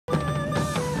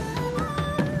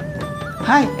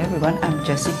Hi everyone, I'm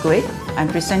Jessie Gui. I'm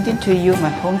presenting to you my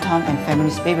hometown and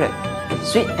family's favorite,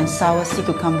 sweet and sour sea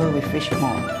cucumber with fish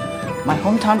maw. My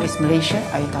hometown is Malaysia,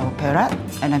 I eat our Perak,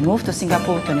 and I moved to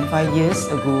Singapore 25 years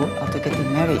ago after getting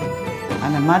married.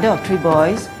 I'm a mother of 3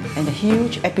 boys, and a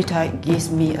huge appetite gives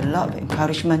me a lot of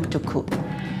encouragement to cook.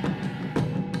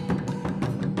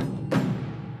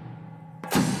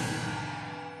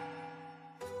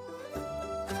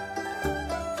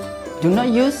 Do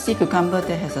not use sea cucumber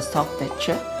that has a soft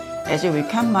texture, as it will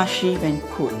become mushy when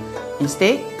cooked.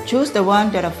 Instead, choose the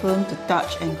one that are firm to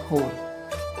touch and hold.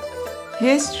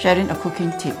 Here's sharing a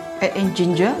cooking tip. Add in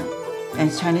ginger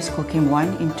and Chinese cooking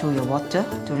wine into your water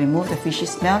to remove the fishy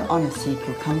smell on a sea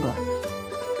cucumber.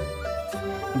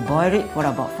 Boil it for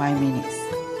about 5 minutes.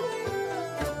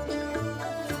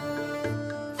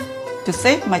 To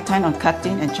save my time on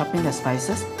cutting and chopping the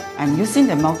spices, I'm using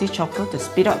the multi-chopper to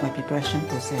speed up my preparation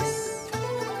process.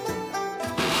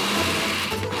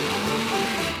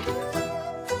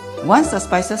 Once the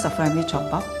spices are finely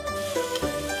chopped up,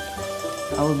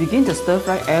 I will begin to stir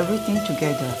fry everything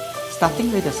together,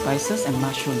 starting with the spices and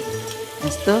mushroom,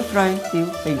 and stir fry till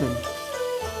fragrant.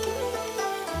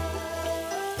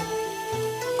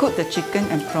 Cook the chicken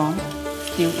and prawn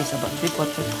till it's about 3/4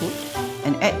 cooked,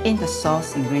 and add in the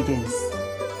sauce ingredients.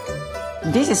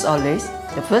 This is always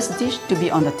the first dish to be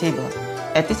on the table,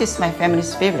 as this is my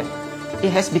family's favorite.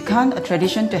 It has become a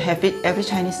tradition to have it every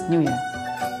Chinese New Year.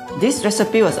 This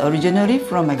recipe was originally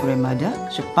from my grandmother.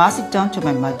 She passed it down to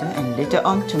my mother and later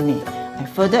on to me. I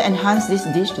further enhanced this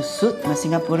dish to suit my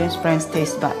Singaporean friends'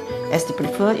 taste bud, as they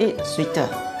prefer it sweeter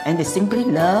and they simply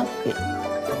love it.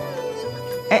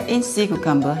 Add in sea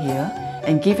cucumber here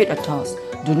and give it a toss.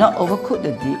 Do not overcook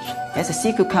the dish, as the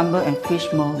sea cucumber and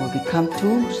fish maw will become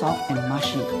too soft and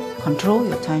mushy. Control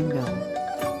your time well.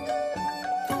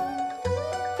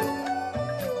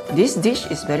 This dish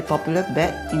is very popular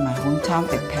back in my hometown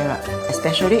at Perak,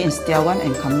 especially in Setiawan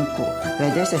and Kamuku,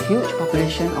 where there's a huge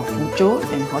population of Mucho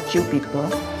and Hochu people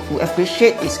who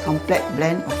appreciate its complex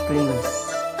blend of flavors.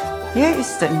 Here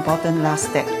is the important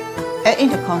last step. Add in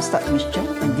the cornstarch mixture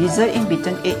and drizzle in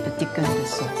beaten egg to thicken the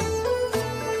sauce.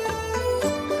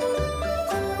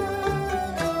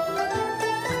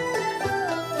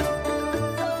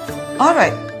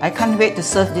 Alright, I can't wait to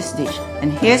serve this dish.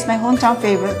 And here's my hometown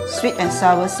favorite, sweet and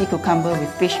sour sea cucumber with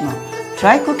fish maw.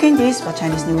 Try cooking this for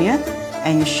Chinese New Year,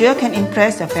 and you sure can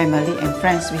impress your family and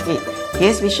friends with it.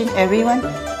 Here's wishing everyone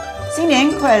新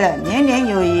年快乐，年年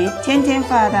有余，天天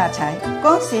发大财，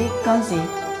恭喜恭喜！